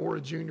senior or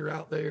a junior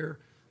out there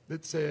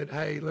that said,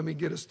 hey, let me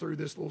get us through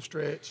this little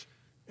stretch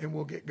and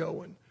we'll get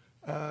going.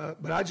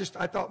 But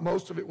I thought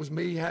most of it was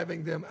me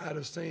having them out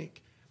of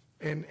sync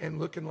and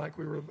looking like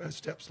we were a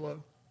step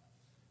slow.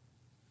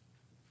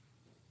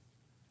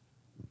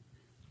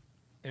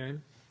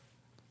 Aaron?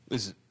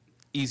 It's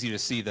easy to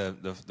see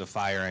the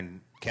fire in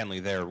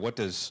Kenley there. What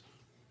does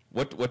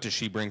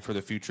she bring for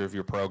the future of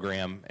your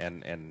program,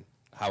 and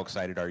how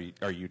excited are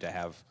you to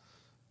have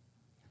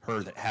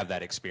her have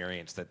that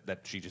experience that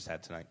she just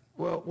had tonight?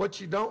 Well,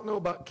 what you don't know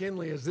about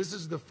Kenley is this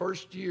is the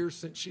first year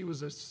since she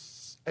was an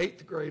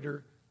 8th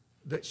grader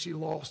that she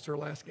lost her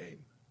last game.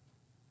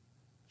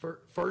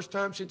 First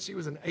time since she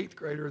was an 8th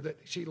grader that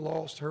she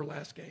lost her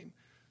last game.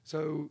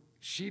 So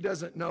she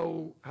doesn't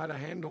know how to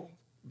handle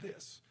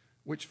this,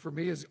 which for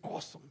me is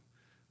awesome,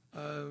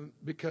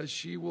 because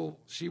she will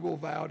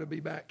vow to be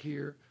back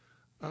here.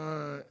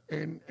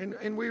 And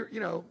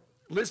we're,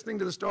 listening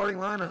to the starting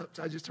lineups,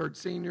 I just heard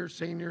senior,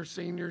 senior,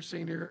 senior,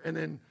 senior, and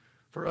then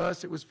for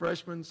us it was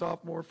freshman,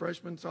 sophomore,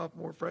 freshman,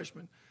 sophomore,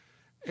 freshman.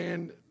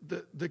 And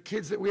the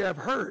kids that we have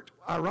hurt,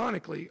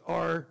 ironically,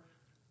 are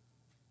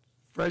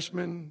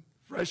freshman,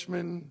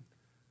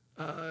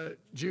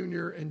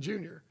 junior, and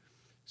junior.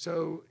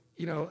 So,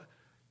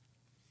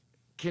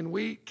 can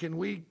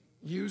we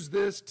use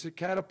this to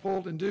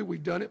catapult and do?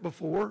 We've done it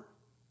before.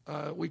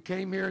 We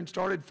came here and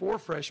started 4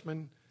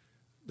 freshmen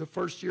the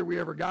first year we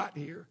ever got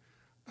here.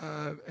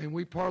 And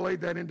we parlayed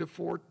that into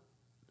 4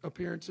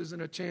 appearances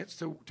and a chance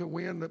to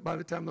win by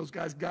the time those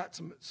guys got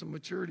some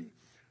maturity.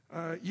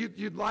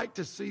 You'd like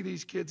to see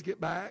these kids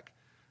get back.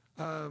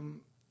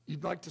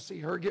 You'd like to see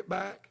her get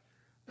back,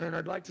 and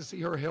I'd like to see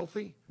her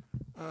healthy,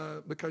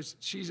 because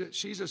she's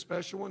a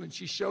special one, and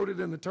she showed it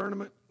in the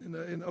tournament, in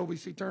the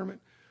OVC tournament.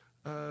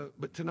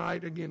 But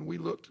tonight, again, we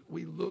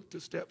looked a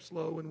step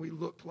slow, and we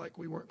looked like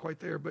we weren't quite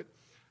there. But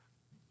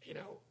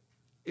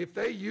if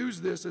they use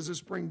this as a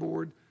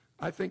springboard,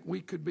 I think we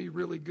could be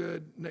really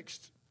good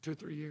next 2 or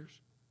 3 years.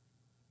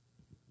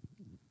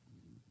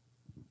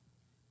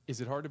 Is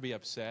it hard to be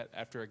upset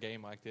after a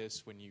game like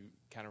this when you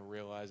kind of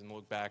realize and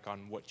look back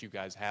on what you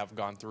guys have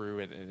gone through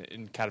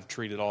and kind of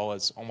treat it all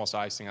as almost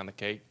icing on the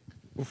cake?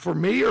 Well, for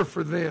me or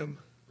for them?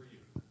 For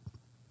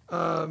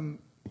you.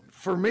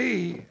 For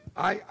me,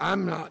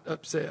 I'm not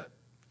upset.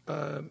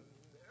 Well,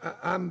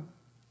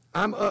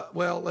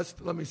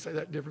 let me say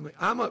that differently.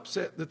 I'm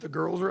upset that the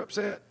girls are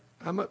upset.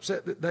 I'm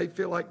upset that they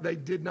feel like they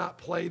did not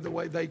play the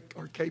way they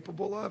are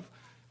capable of.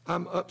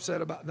 I'm upset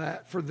about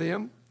that for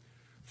them.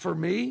 For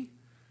me,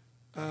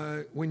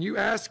 when you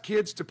ask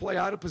kids to play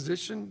out of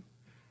position,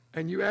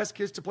 and you ask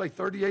kids to play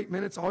 38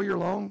 minutes all year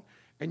long,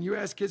 and you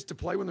ask kids to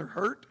play when they're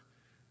hurt,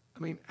 I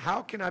mean,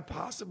 how can I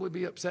possibly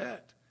be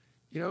upset?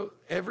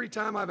 Every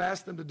time I've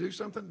asked them to do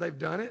something, they've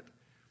done it.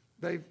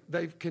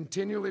 They've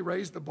continually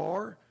raised the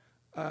bar.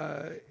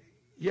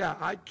 Yeah,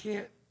 I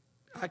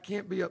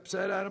can't be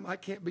upset at them. I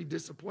can't be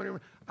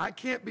disappointed. I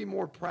can't be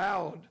more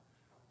proud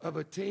of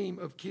a team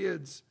of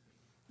kids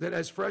that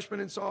as freshmen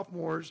and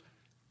sophomores,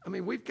 I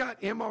mean, we've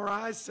got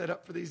MRIs set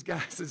up for these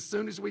guys as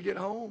soon as we get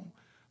home.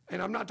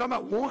 And I'm not talking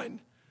about one.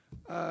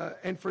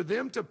 And for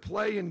them to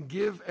play and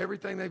give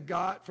everything they've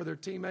got for their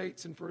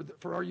teammates and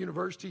for our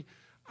university,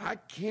 I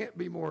can't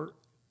be more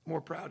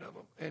proud of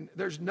them. And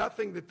there's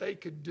nothing that they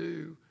could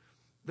do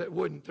that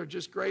wouldn't. They're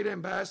just great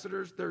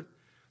ambassadors.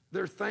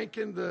 They're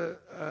thanking the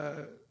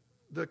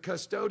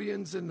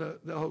custodians in the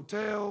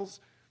hotels.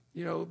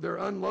 They're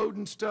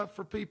unloading stuff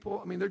for people.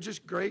 I mean, they're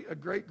just a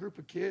great group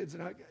of kids.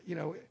 And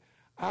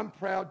I'm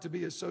proud to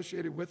be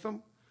associated with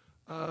them.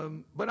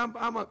 But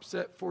I'm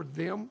upset for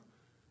them.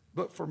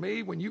 But for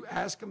me, when you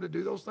ask them to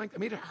do those things, I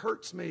mean, it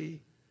hurts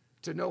me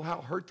to know how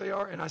hurt they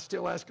are, and I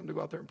still ask them to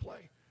go out there and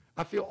play.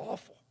 I feel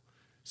awful.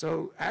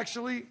 So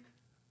actually,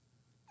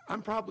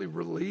 I'm probably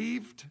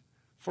relieved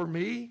for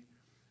me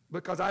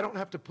because I don't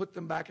have to put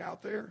them back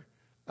out there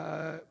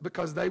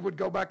because they would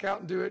go back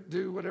out and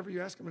do whatever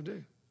you ask them to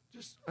do.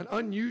 Just an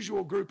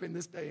unusual group in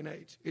this day and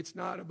age. It's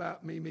not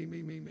about me.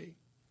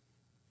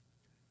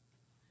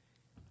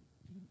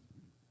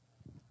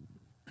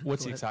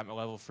 What's the excitement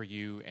level for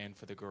you and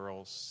for the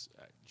girls,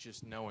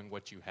 just knowing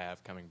what you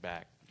have coming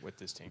back with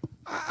this team?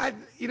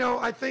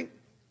 I think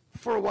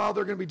for a while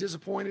they're going to be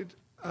disappointed.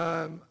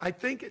 I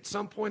think at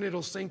some point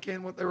it'll sink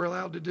in what they were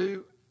allowed to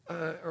do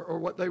or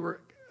what they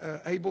were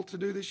able to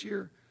do this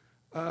year.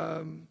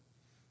 I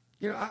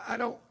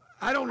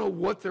don't know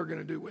what they're going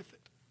to do with it.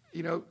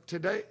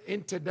 Today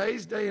in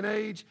today's day and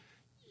age,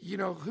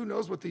 who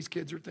knows what these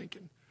kids are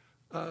thinking.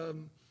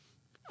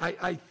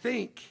 I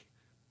think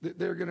that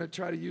they're going to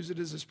try to use it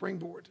as a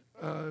springboard.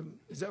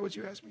 Is that what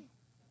you asked me?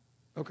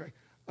 Okay.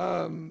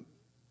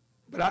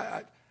 But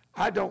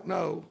I don't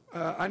know.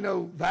 I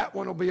know that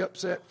one will be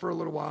upset for a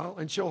little while,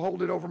 and she'll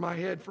hold it over my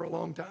head for a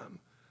long time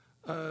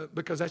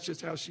because that's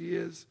just how she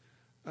is.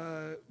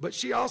 But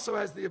she also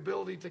has the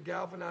ability to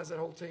galvanize that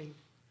whole team.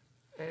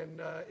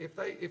 And if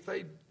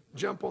they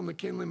jump on the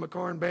Kinley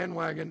McCarn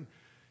bandwagon,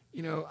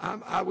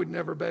 I would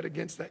never bet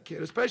against that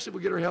kid, especially if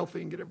we get her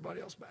healthy and get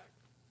everybody else back.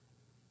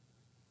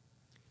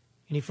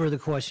 Any further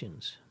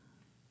questions?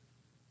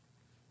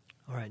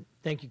 All right.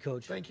 Thank you,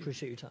 Coach. Thank you.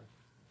 Appreciate your time.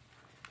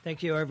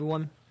 Thank you,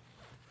 everyone.